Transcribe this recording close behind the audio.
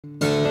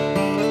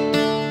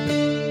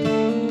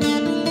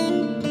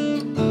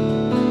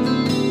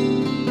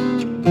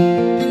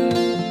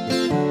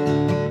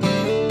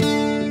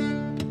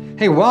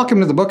Hey, welcome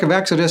to the book of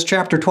Exodus,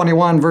 chapter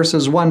 21,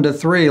 verses 1 to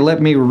 3.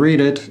 Let me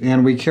read it,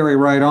 and we carry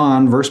right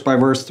on, verse by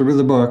verse, through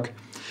the book.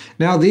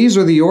 Now these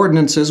are the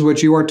ordinances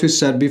which you are to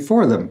set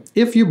before them.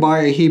 If you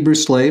buy a Hebrew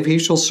slave, he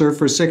shall serve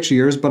for 6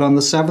 years, but on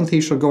the seventh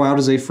he shall go out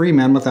as a free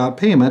man without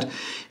payment.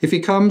 If he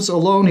comes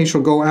alone, he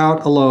shall go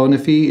out alone.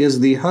 If he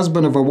is the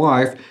husband of a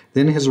wife,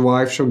 then his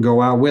wife shall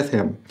go out with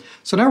him.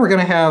 So now we're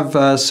going to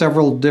have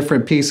several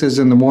different pieces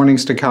in the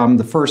mornings to come.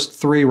 The first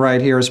three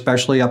right here,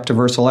 especially up to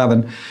verse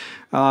 11.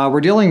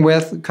 We're dealing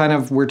with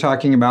we're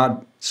talking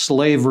about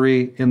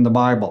slavery in the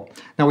Bible.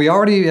 Now, we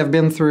already have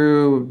been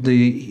through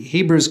the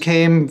Hebrews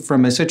came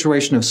from a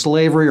situation of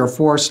slavery or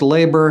forced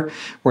labor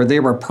where they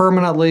were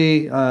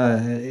permanently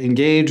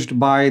engaged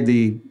by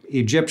the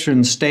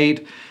Egyptian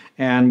state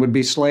and would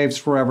be slaves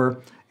forever.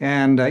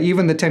 And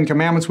even the Ten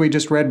Commandments we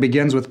just read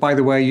begins with, by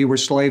the way, you were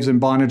slaves in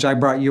bondage, I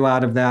brought you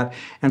out of that.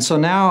 And so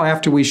now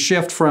after we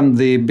shift from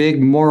the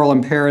big moral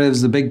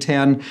imperatives, the Big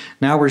Ten,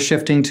 now we're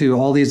shifting to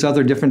all these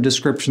other different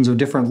descriptions of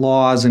different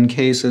laws and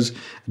cases,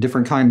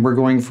 different kind. We're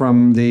going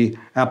from the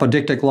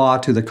apodictic law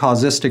to the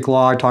causistic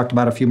law I talked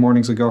about a few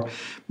mornings ago.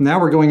 Now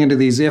we're going into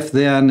these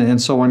if-then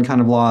and so on kind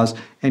of laws.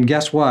 And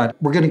guess what?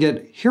 We're going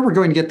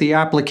to get the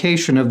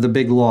application of the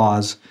big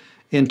laws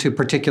into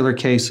particular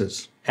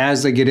cases.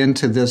 As they get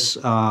into this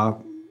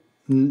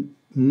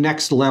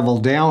next level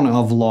down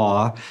of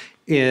law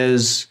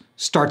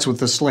starts with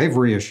the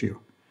slavery issue.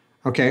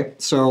 Okay,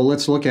 so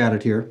let's look at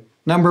it here.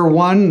 Number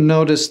one,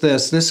 notice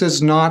this. This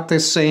is not the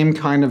same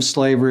kind of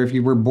slavery if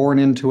you were born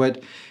into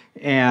it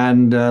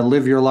and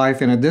live your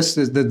life in it. This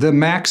is the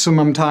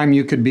maximum time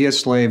you could be a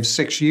slave,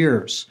 6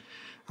 years.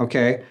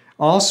 Okay.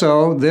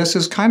 Also, this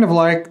is kind of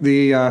like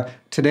the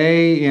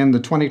today in the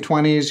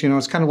 2020s,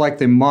 it's kind of like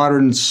the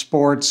modern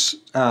sports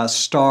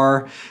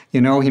star. He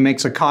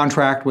makes a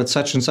contract with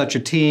such and such a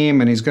team,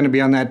 and he's going to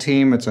be on that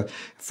team. It's a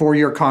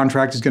 4-year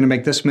contract. He's going to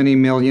make this many $1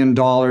 million.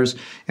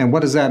 And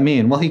what does that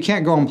mean? Well, he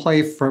can't go and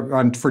play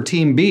for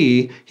Team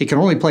B. He can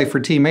only play for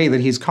Team A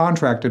that he's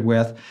contracted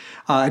with.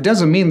 It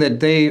doesn't mean that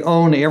they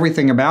own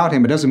everything about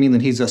him. It doesn't mean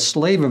that he's a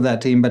slave of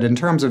that team. But in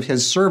terms of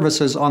his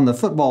services on the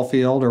football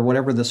field or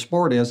whatever the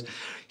sport is,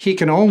 he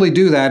can only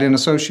do that in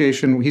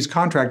association. He's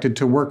contracted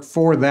to work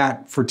for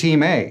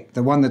Team A,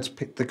 the one that's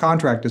the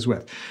contract is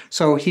with.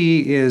 So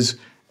he is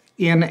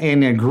in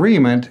an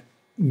agreement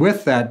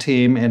with that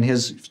team, and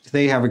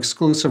they have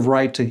exclusive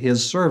right to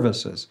his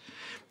services.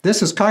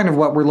 This is kind of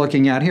what we're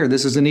looking at here.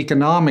 This is an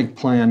economic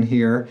plan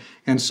here.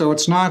 And so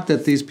it's not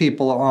that these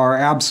people are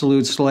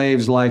absolute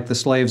slaves like the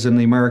slaves in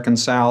the American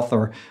South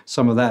or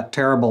some of that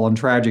terrible and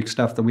tragic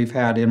stuff that we've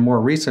had in more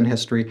recent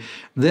history.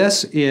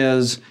 This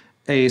is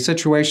a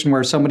situation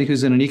where somebody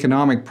who's in an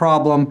economic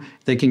problem,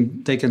 they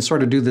can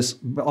sort of do this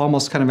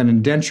almost kind of an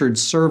indentured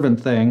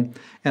servant thing.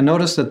 And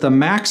notice that the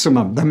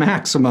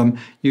maximum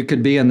you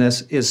could be in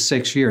this is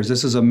 6 years.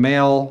 This is a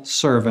male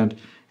servant,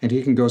 and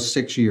he can go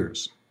 6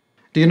 years.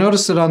 Do you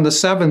notice that on the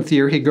 7th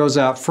year, he goes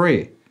out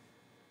free?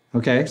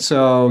 Okay,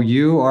 so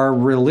you are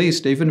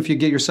released, even if you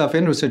get yourself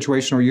into a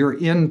situation or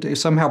you're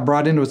somehow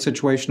brought into a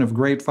situation of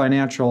great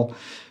financial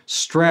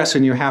stress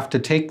and you have to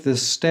take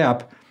this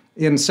step,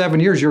 in 7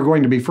 years, you're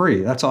going to be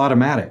free. That's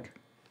automatic.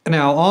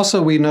 Now,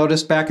 also, we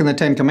noticed back in the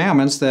Ten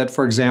Commandments that,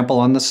 for example,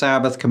 on the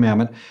Sabbath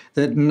commandment,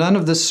 that none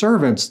of the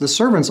servants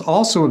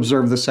also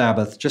observe the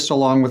Sabbath, just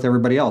along with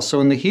everybody else. So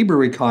in the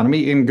Hebrew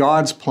economy, in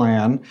God's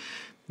plan,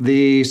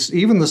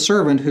 even the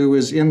servant who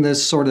is in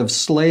this sort of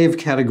slave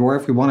category,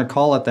 if we want to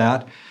call it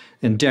that,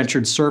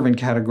 indentured servant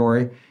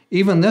category,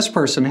 even this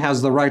person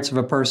has the rights of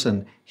a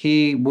person.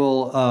 He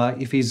will,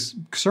 if he's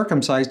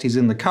circumcised, he's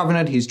in the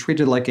covenant. He's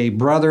treated like a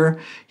brother.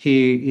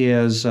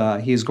 He's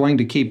going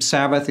to keep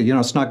Sabbath.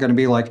 It's not going to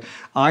be like,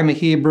 I'm a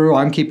Hebrew,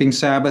 I'm keeping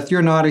Sabbath.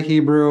 You're not a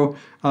Hebrew.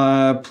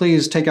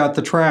 Please take out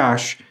the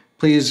trash.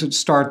 Please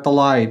start the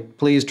light.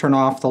 Please turn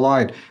off the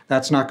light.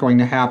 That's not going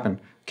to happen.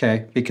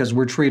 Okay, because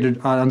we're treated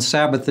on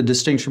Sabbath, the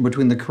distinction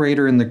between the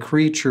creator and the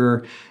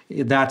creature,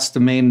 that's the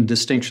main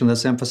distinction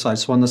that's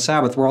emphasized. So on the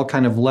Sabbath, we're all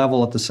kind of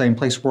level at the same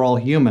place. We're all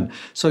human.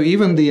 So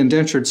even the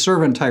indentured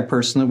servant type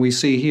person that we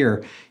see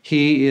here,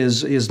 he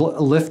is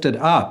lifted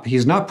up.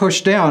 He's not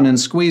pushed down and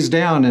squeezed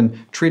down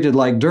and treated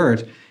like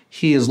dirt.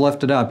 He is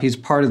lifted up. He's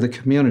part of the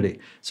community.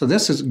 So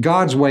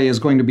God's way is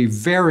going to be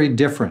very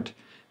different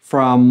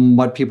from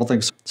what people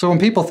think. So when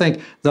people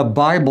think the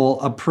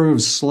Bible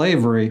approves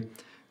slavery,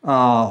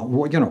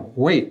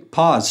 wait,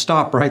 pause,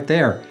 stop right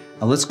there.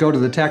 Let's go to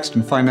the text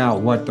and find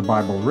out what the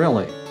Bible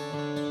really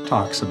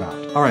talks about.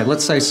 All right,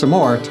 let's say some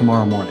more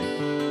tomorrow morning.